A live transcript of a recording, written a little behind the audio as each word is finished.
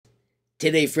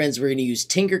Today, friends, we're going to use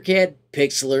Tinkercad,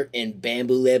 Pixlr, and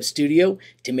Bambu Labs Studio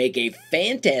to make a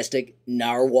fantastic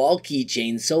narwhal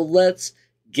keychain. So let's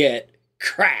get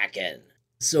cracking.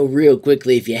 So real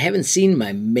quickly, if you haven't seen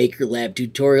my Maker Lab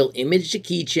tutorial image to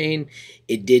keychain,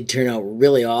 it did turn out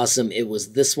really awesome. It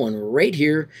was this one right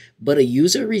here, but a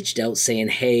user reached out saying,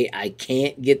 hey, I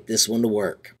can't get this one to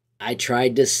work. I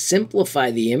tried to simplify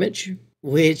the image,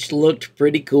 which looked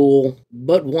pretty cool,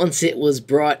 but once it was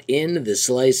brought into the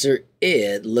slicer,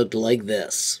 it looked like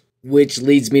this. Which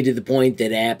leads me to the point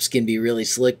that apps can be really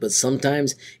slick, but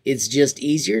sometimes it's just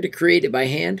easier to create it by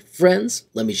hand. Friends,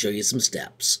 let me show you some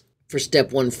steps. For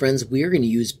step one, friends, we are going to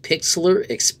use Pixlr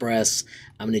Express.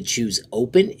 I'm going to choose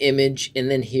Open Image, and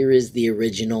then here is the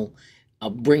original. I'll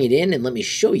bring it in and let me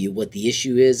show you what the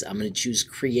issue is. I'm going to choose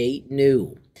Create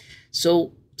New.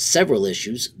 So, several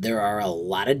issues. There are a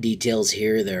lot of details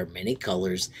here. There are many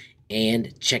colors.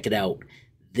 And check it out.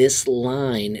 This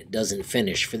line doesn't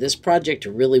finish. For this project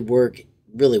to really work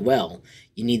really well,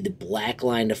 you need the black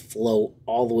line to flow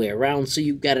all the way around so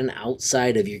you've got an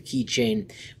outside of your keychain.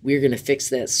 We're going to fix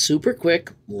that super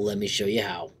quick. Let me show you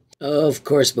how. Of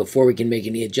course, before we can make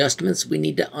any adjustments, we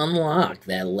need to unlock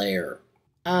that layer.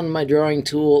 On my drawing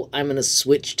tool, I'm going to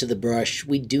switch to the brush.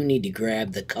 We do need to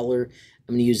grab the color.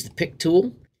 I'm going to use the pick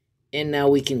tool. And now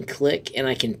we can click and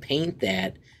I can paint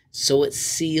that so it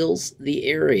seals the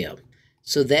area.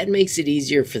 So that makes it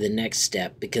easier for the next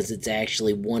step because it's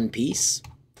actually one piece.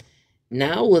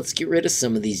 Now let's get rid of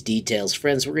some of these details.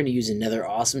 Friends, we're going to use another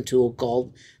awesome tool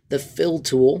called the Fill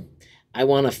tool. I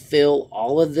want to fill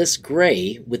all of this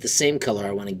gray with the same color.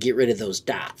 I want to get rid of those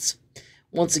dots.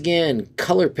 Once again,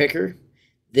 color picker.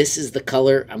 This is the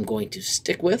color I'm going to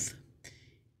stick with.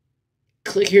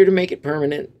 Click here to make it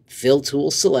permanent. Fill tool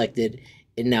selected.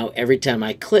 And now every time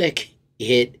I click,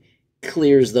 it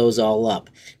clears those all up.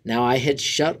 Now I had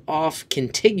shut off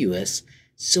contiguous,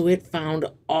 so it found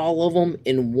all of them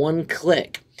in one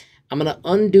click. I'm going to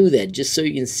undo that just so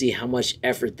you can see how much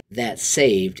effort that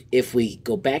saved. If we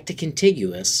go back to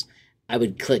contiguous, I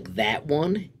would click that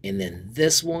one, and then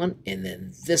this one, and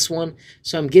then this one.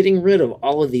 So I'm getting rid of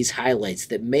all of these highlights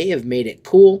that may have made it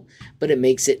cool, but it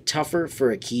makes it tougher for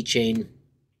a keychain.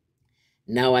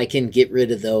 Now I can get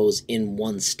rid of those in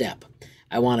one step.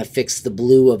 I want to fix the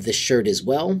blue of the shirt as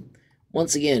well.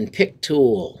 Once again, pick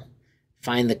tool.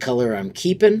 Find the color I'm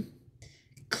keeping.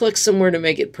 Click somewhere to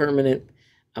make it permanent.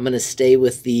 I'm going to stay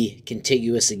with the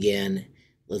contiguous again.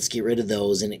 Let's get rid of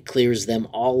those, and it clears them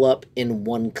all up in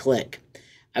one click.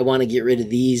 I want to get rid of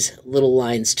these little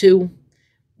lines too.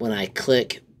 When I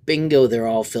click, bingo, they're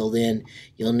all filled in.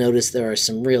 You'll notice there are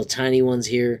some real tiny ones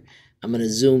here. I'm going to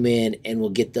zoom in and we'll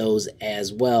get those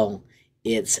as well.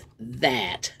 It's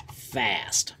that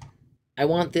fast. I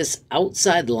want this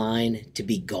outside line to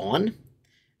be gone.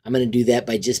 I'm going to do that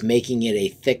by just making it a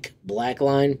thick black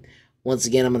line. Once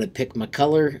again, I'm going to pick my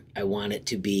color. I want it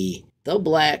to be the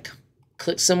black.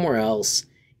 Click somewhere else.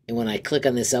 And when I click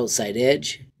on this outside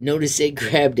edge, notice it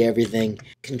grabbed everything.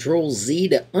 Control Z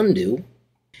to undo.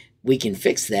 We can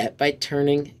fix that by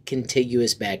turning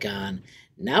contiguous back on.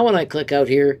 Now when I click out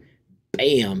here,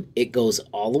 bam, it goes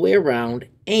all the way around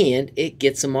and it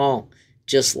gets them all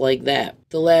just like that.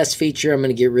 The last feature I'm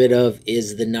going to get rid of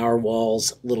is the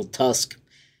narwhal's little tusk.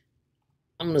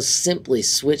 I'm going to simply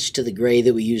switch to the gray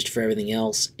that we used for everything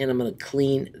else, and I'm going to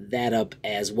clean that up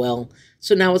as well.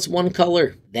 So now it's one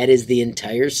color. That is the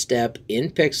entire step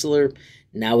in Pixlr.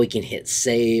 Now we can hit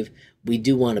save. We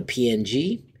do want a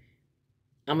PNG.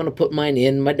 I'm going to put mine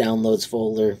in my downloads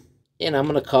folder, and I'm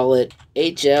going to call it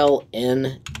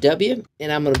HLNW,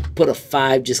 and I'm going to put a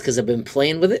 5 just because I've been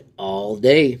playing with it all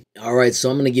day. All right, so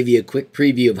I'm going to give you a quick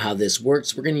preview of how this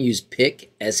works. We're going to use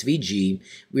Pic SVG.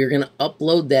 We're going to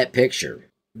upload that picture.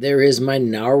 There is my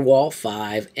narwhal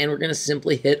 5, and we're going to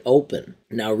simply hit open.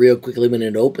 Now, real quickly, when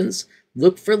it opens,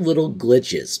 look for little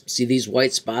glitches. See these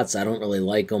white spots? I don't really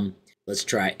like them. Let's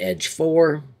try edge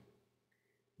 4.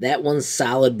 That one's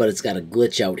solid, but it's got a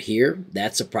glitch out here.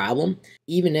 That's a problem.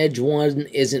 Even edge 1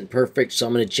 isn't perfect, so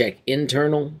I'm going to check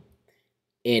internal.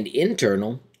 And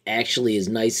internal actually is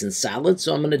nice and solid,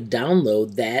 so I'm going to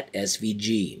download that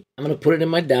SVG. I'm going to put it in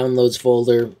my downloads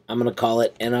folder. I'm going to call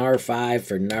it NR5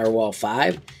 for Narwhal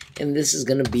 5, and this is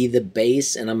going to be the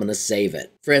base, and I'm going to save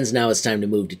it. Friends, now it's time to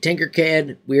move to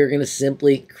Tinkercad. We are going to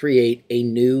simply create a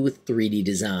new 3D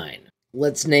design.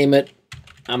 Let's name it.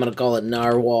 I'm going to call it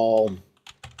Narwhal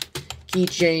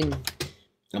Keychain.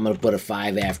 I'm going to put a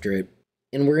 5 after it,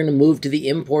 and we're going to move to the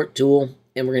import tool,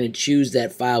 and we're going to choose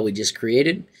that file we just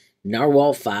created,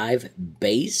 Narwhal 5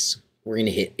 base. We're going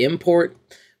to hit import.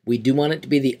 We do want it to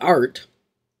be the art,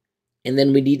 and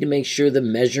then we need to make sure the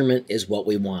measurement is what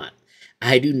we want.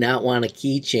 I do not want a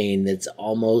keychain that's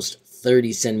almost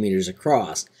 30 centimeters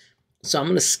across. So I'm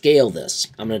going to scale this.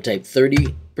 I'm going to type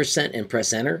 30% and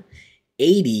press enter.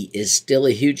 80 is still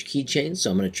a huge keychain,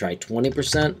 so I'm going to try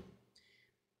 20%.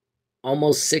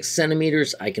 Almost 6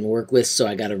 centimeters I can work with, so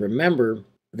I got to remember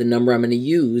the number I'm going to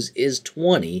use is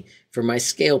 20 for my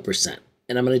scale percent,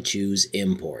 and I'm going to choose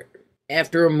import.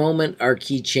 After a moment, our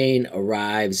keychain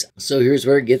arrives, so here's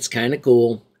where it gets kind of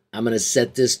cool. I'm going to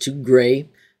set this to gray,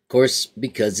 of course,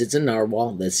 because it's a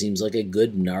narwhal. That seems like a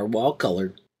good narwhal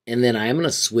color. And then I'm going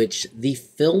to switch the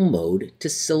fill mode to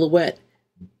silhouette.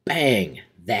 Bang!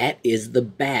 That is the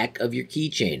back of your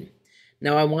keychain.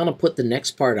 Now I want to put the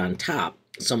next part on top,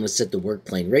 so I'm going to set the work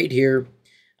plane right here.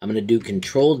 I'm going to do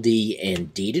Control D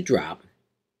and D to drop.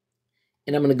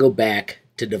 And I'm going to go back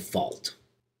to default.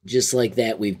 Just like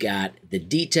that, we've got the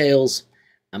details.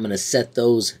 I'm going to set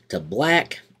those to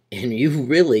black. And you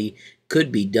really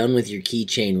could be done with your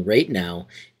keychain right now.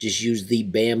 Just use the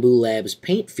Bambu Labs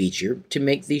paint feature to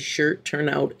make the shirt turn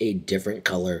out a different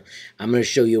color. I'm going to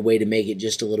show you a way to make it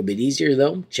just a little bit easier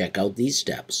though. Check out these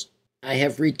steps. I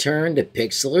have returned to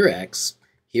Pixlr X.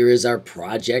 Here is our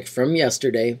project from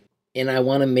yesterday. And I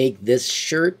want to make this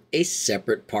shirt a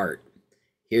separate part.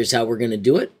 Here's how we're going to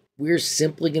do it. We're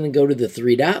simply going to go to the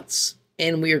 3 dots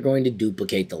and we are going to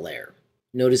duplicate the layer.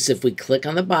 Notice if we click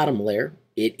on the bottom layer,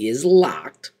 it is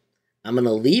locked. I'm going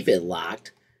to leave it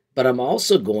locked, but I'm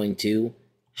also going to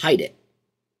hide it.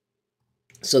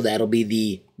 So that'll be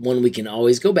the one we can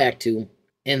always go back to.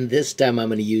 And this time I'm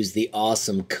going to use the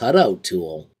awesome cutout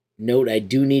tool. Note I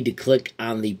do need to click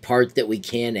on the part that we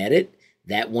can edit.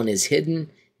 That one is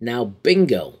hidden. Now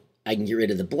bingo, I can get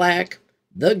rid of the black,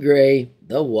 the gray,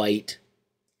 the white,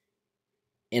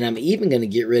 and I'm even going to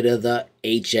get rid of the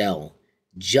HL.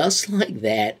 Just like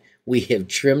that, we have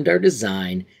trimmed our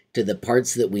design to the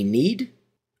parts that we need.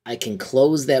 I can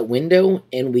close that window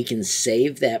and we can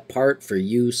save that part for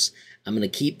use. I'm going to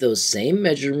keep those same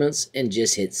measurements and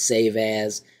just hit save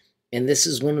as. And this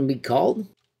is going to be called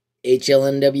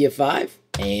HLNW5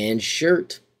 and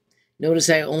shirt. Notice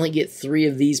I only get 3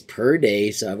 of these per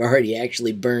day, so I've already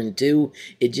actually burned 2.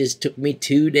 It just took me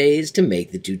 2 days to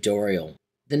make the tutorial.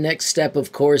 The next step,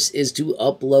 of course, is to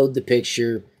upload the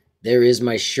picture. There is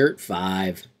my shirt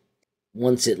 5.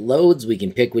 Once it loads, we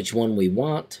can pick which one we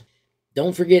want.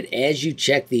 Don't forget, as you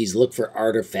check these, look for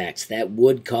artifacts. That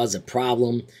would cause a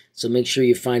problem, so make sure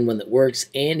you find one that works.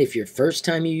 And if your first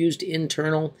time you used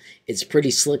internal, it's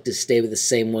pretty slick to stay with the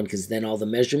same one because then all the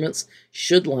measurements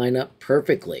should line up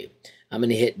perfectly. I'm going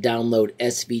to hit download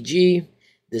SVG.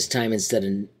 This time instead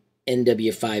of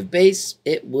NW5 base,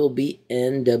 it will be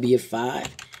NW5.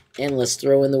 And let's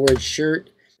throw in the word shirt.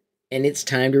 And it's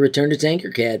time to return to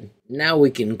Tinkercad. Now we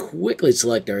can quickly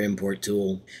select our import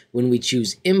tool. When we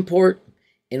choose import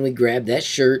and we grab that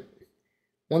shirt,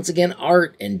 once again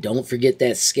art, and don't forget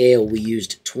that scale, we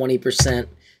used 20%,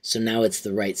 so now it's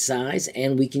the right size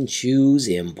and we can choose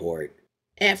import.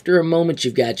 After a moment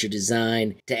you've got your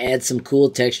design. To add some cool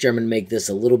texture, I'm going to make this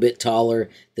a little bit taller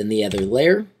than the other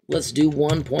layer. Let's do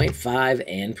 1.5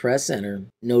 and press enter.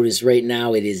 Notice right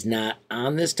now it is not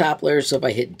on this top layer, so if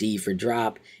I hit D for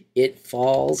drop, it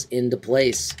falls into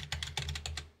place.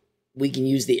 We can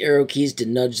use the arrow keys to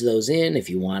nudge those in. If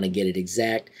you want to get it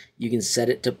exact, you can set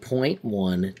it to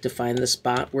 0.1 to find the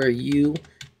spot where you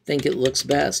think it looks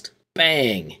best.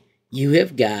 Bang! You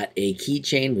have got a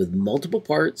keychain with multiple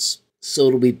parts, so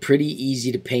it'll be pretty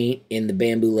easy to paint in the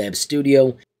Bambu Labs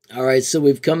Studio. Alright, so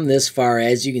we've come this far.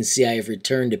 As you can see, I have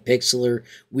returned to Pixlr.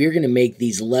 We're going to make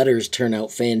these letters turn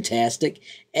out fantastic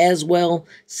as well.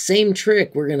 Same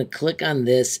trick, we're going to click on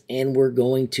this and we're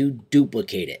going to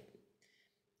duplicate it.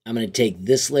 I'm going to take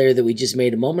this layer that we just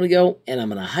made a moment ago and I'm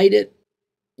going to hide it.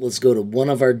 Let's go to one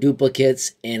of our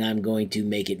duplicates and I'm going to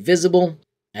make it visible.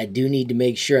 I do need to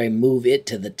make sure I move it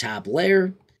to the top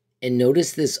layer. And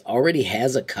notice this already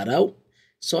has a cutout.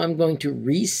 So I'm going to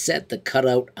reset the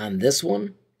cutout on this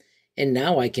one. And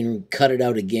now I can cut it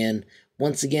out again.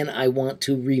 Once again, I want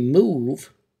to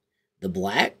remove the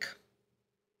black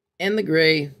and the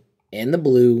gray and the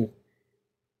blue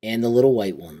and the little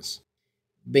white ones.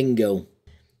 Bingo.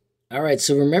 All right,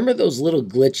 so remember those little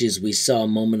glitches we saw a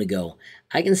moment ago?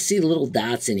 I can see little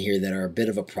dots in here that are a bit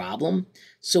of a problem.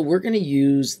 So we're going to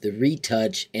use the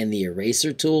retouch and the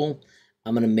eraser tool.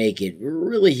 I'm going to make it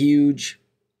really huge.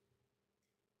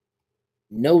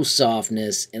 No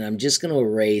softness, and I'm just going to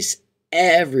erase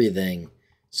everything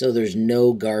so there's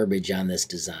no garbage on this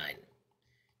design.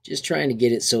 Just trying to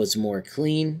get it so it's more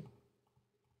clean.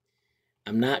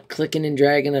 I'm not clicking and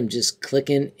dragging, I'm just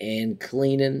clicking and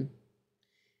cleaning.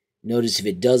 Notice if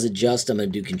it does adjust, I'm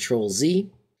going to do Control Z.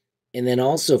 And then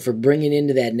also for bringing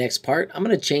into that next part, I'm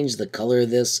going to change the color of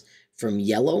this from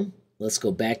yellow. Let's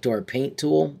go back to our paint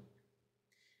tool.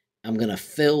 I'm going to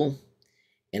fill,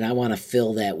 and I want to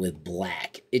fill that with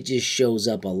black. It just shows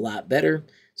up a lot better.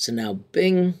 So now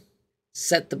bing,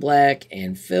 set the black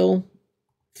and fill,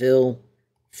 fill,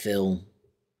 fill.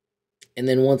 And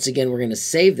then once again, we're going to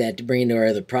save that to bring into our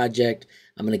other project.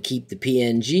 I'm going to keep the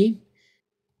PNG.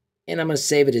 And I'm going to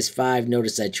save it as 5.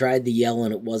 Notice I tried the yellow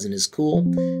and it wasn't as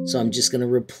cool. So I'm just going to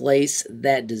replace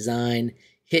that design,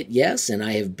 hit yes, and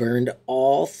I have burned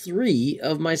all 3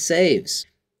 of my saves.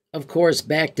 Of course,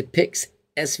 back to Pic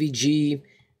SVG,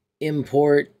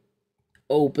 import,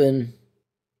 open.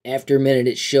 After a minute,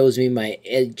 it shows me my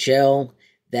HL.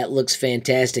 That looks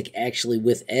fantastic actually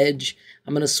with edge.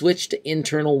 I'm going to switch to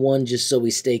internal one just so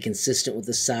we stay consistent with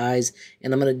the size.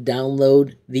 And I'm going to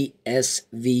download the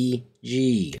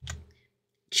SVG.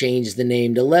 Change the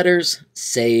name to letters,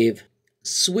 save.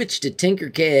 Switch to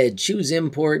Tinkercad, choose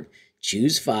import,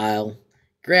 choose file.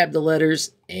 Grab the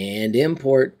letters and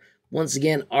import. Once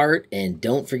again, art, and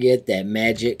don't forget that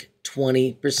magic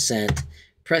 20%.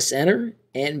 Press enter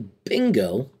and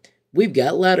bingo, we've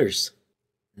got letters.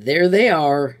 There they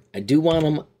are. I do want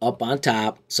them up on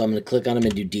top, so I'm going to click on them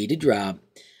and do D to drop.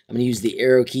 I'm going to use the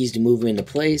arrow keys to move them into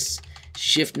place.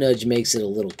 Shift nudge makes it a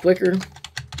little quicker.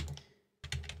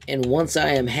 And once I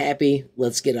am happy,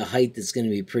 let's get a height that's going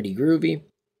to be pretty groovy.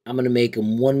 I'm going to make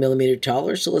them 1 millimeter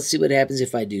taller, so let's see what happens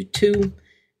if I do 2.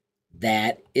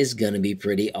 That is going to be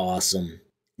pretty awesome.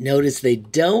 Notice they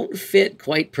don't fit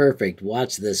quite perfect.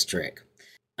 Watch this trick.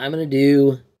 I'm going to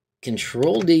do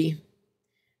Control D.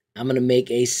 I'm going to make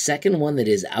a second one that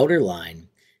is outer line.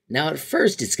 Now at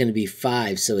first it's going to be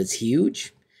 5, so it's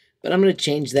huge. But I'm going to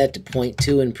change that to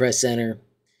 0.2 and press enter.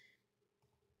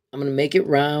 I'm going to make it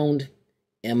round.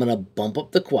 And I'm going to bump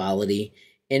up the quality.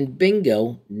 And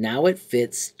bingo, now it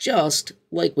fits just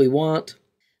like we want.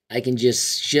 I can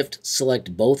just shift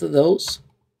select both of those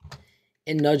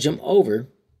and nudge them over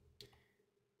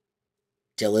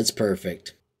till it's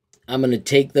perfect. I'm going to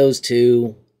take those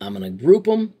 2. I'm going to group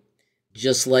them.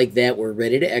 Just like that, we're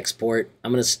ready to export.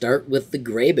 I'm going to start with the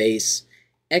gray base.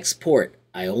 Export.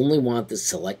 I only want the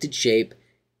selected shape.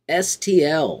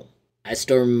 STL. I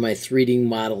store them in my 3D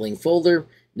modeling folder.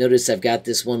 Notice I've got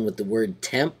this one with the word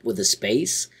temp with a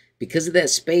space. Because of that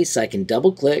space, I can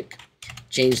double click,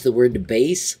 change the word to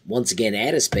base, once again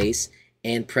add a space,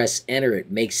 and press enter. It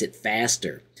makes it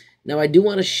faster. Now I do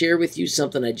want to share with you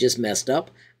something I just messed up.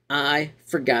 I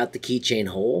forgot the keychain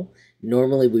hole.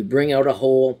 Normally we bring out a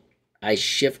hole. I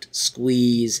shift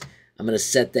squeeze. I'm going to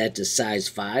set that to size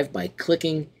 5 by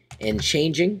clicking and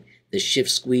changing. The shift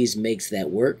squeeze makes that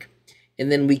work.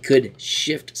 And then we could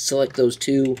shift select those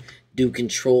 2, do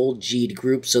Control G to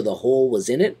group so the hole was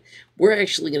in it. We're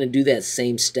actually going to do that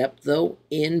same step though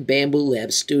in Bambu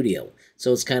Labs Studio.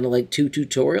 So it's kind of like 2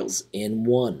 tutorials in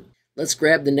one. Let's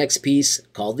grab the next piece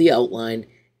called the outline.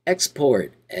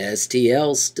 Export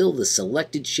STL, still the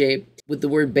selected shape with the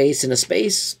word base and a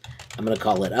space. I'm going to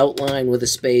call it outline with a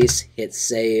space, hit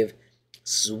save,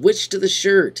 switch to the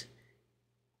shirt,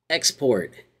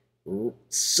 export,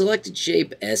 selected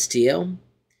shape STL,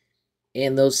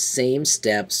 and those same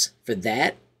steps for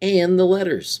that and the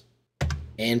letters,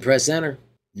 and press enter.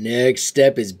 Next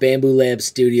step is Bambu Labs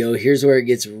Studio. Here's where it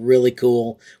gets really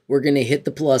cool. We're going to hit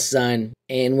the plus sign,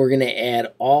 and we're going to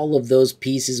add all of those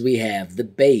pieces we have, the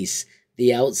base,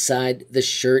 the outside, the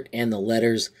shirt, and the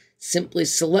letters. Simply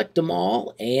select them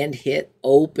all and hit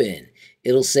open.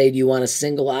 It'll say, do you want a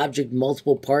single object,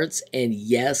 multiple parts? And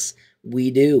yes,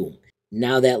 we do.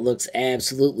 Now that looks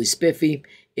absolutely spiffy.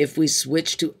 If we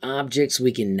switch to objects,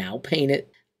 we can now paint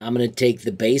it. I'm going to take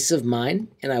the base of mine,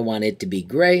 and I want it to be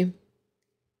gray.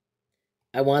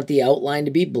 I want the outline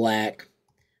to be black.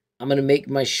 I'm going to make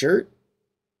my shirt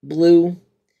blue,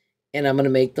 and I'm going to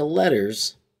make the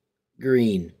letters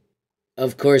green.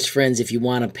 Of course, friends, if you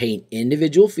want to paint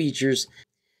individual features,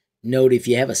 note if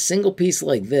you have a single piece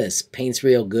like this, paint's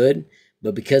real good,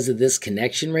 but because of this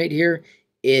connection right here,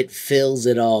 it fills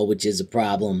it all, which is a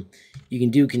problem. You can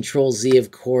do Control Z,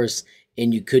 of course,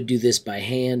 and you could do this by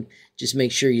hand. Just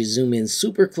make sure you zoom in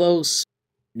super close.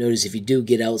 Notice if you do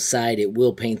get outside, it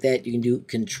will paint that. You can do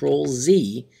Control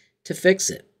Z to fix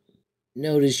it.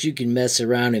 Notice you can mess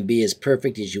around and be as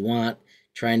perfect as you want,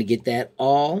 trying to get that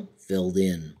all filled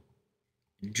in.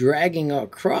 Dragging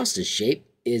across the shape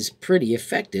is pretty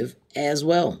effective as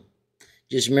well.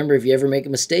 Just remember, if you ever make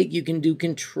a mistake, you can do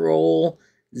Control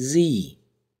Z.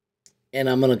 And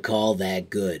I'm going to call that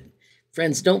good.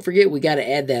 Friends, don't forget we got to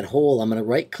add that hole. I'm going to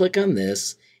right click on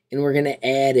this, and we're going to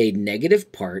add a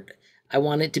negative part. I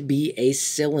want it to be a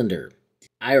cylinder.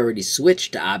 I already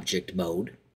switched to object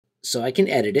mode. so I can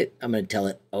edit it. I'm going to tell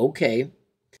it okay.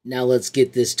 Now let's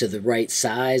get this to the right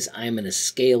size. I'm going to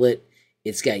scale it.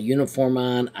 It's got uniform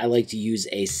on. I like to use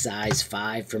a size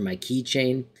 5 for my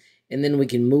keychain. And then we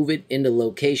can move it into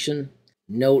location.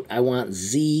 Note I want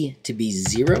Z to be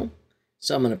 0.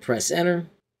 So I'm going to press enter.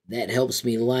 That helps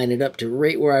me line it up to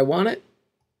right where I want it.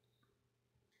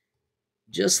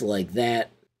 Just like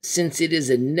that. Since it is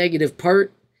a negative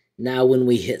part, now when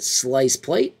we hit slice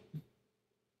plate,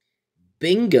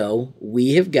 bingo,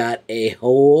 we have got a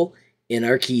hole in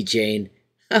our keychain.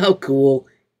 How cool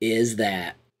is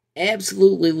that?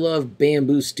 Absolutely love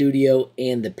Bambu Studio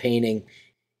and the painting.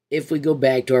 If we go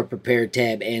back to our Prepare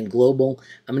tab and Global,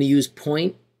 I'm going to use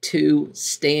 0.2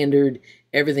 standard.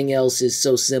 Everything else is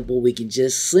so simple. We can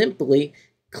just simply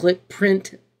click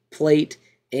Print Plate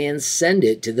and send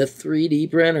it to the 3D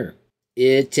printer.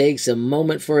 It takes a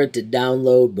moment for it to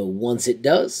download, but once it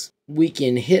does, we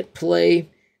can hit play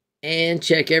and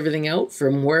check everything out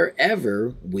from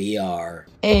wherever we are.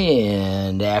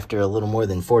 And after a little more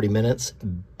than 40 minutes,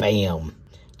 bam!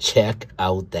 Check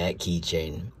out that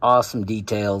keychain. Awesome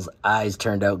details, eyes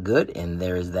turned out good, and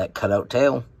there's that cutout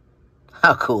tail.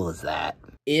 How cool is that?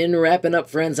 In wrapping up,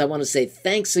 friends, I want to say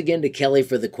thanks again to Kelly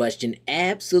for the question.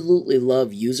 Absolutely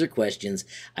love user questions.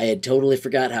 I had totally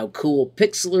forgot how cool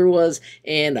Pixlr was,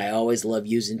 and I always love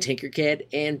using Tinkercad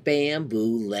and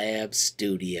Bambu Labs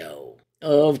Studio.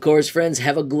 Of course, friends,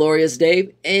 have a glorious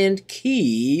day and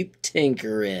keep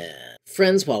tinkering.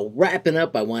 Friends, while wrapping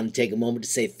up, I want to take a moment to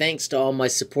say thanks to all my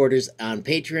supporters on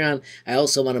Patreon. I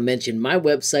also want to mention my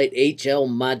website,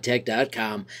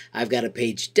 HLModTech.com. I've got a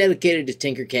page dedicated to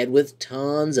Tinkercad with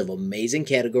tons of amazing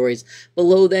categories.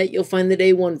 Below that, you'll find the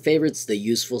Day 1 favorites, the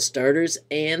useful starters,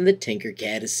 and the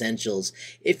Tinkercad essentials.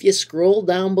 If you scroll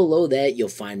down below that, you'll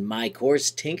find my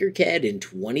course, Tinkercad in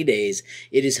 20 Days.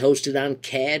 It is hosted on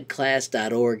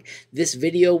cadclass.org. This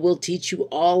video will teach you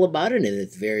all about it, and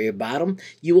at the very bottom,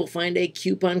 you will find a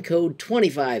coupon code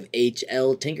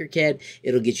 25HL Tinkercad.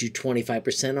 It'll get you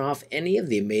 25% off any of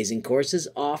the amazing courses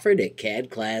offered at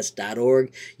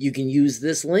cadclass.org. You can use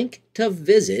this link to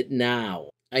visit now.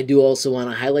 I do also want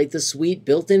to highlight the sweet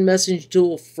built-in message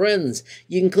tool, Friends.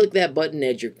 You can click that button,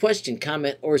 add your question,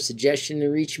 comment, or suggestion to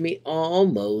reach me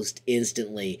almost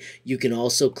instantly. You can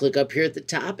also click up here at the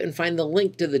top and find the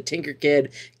link to the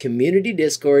Tinkercad community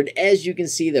Discord. As you can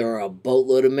see, there are a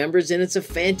boatload of members, and it's a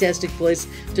fantastic place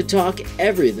to talk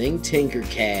everything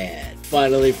Tinkercad.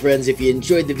 Finally, friends, if you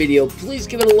enjoyed the video, please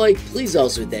give it a like. Please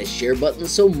also hit that share button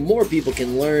so more people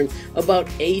can learn about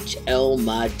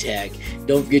HLModTech.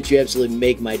 Don't forget, you absolutely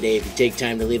make my day if you take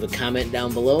time to leave a comment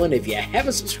down below. And if you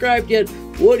haven't subscribed yet,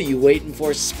 what are you waiting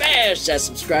for? Smash that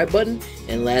subscribe button.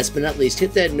 And last but not least,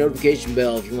 hit that notification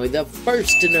bell if you want to be the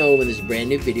first to know when there's a brand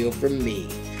new video from me,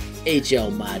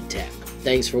 HLModTech.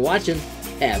 Thanks for watching.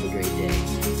 Have a great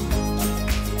day.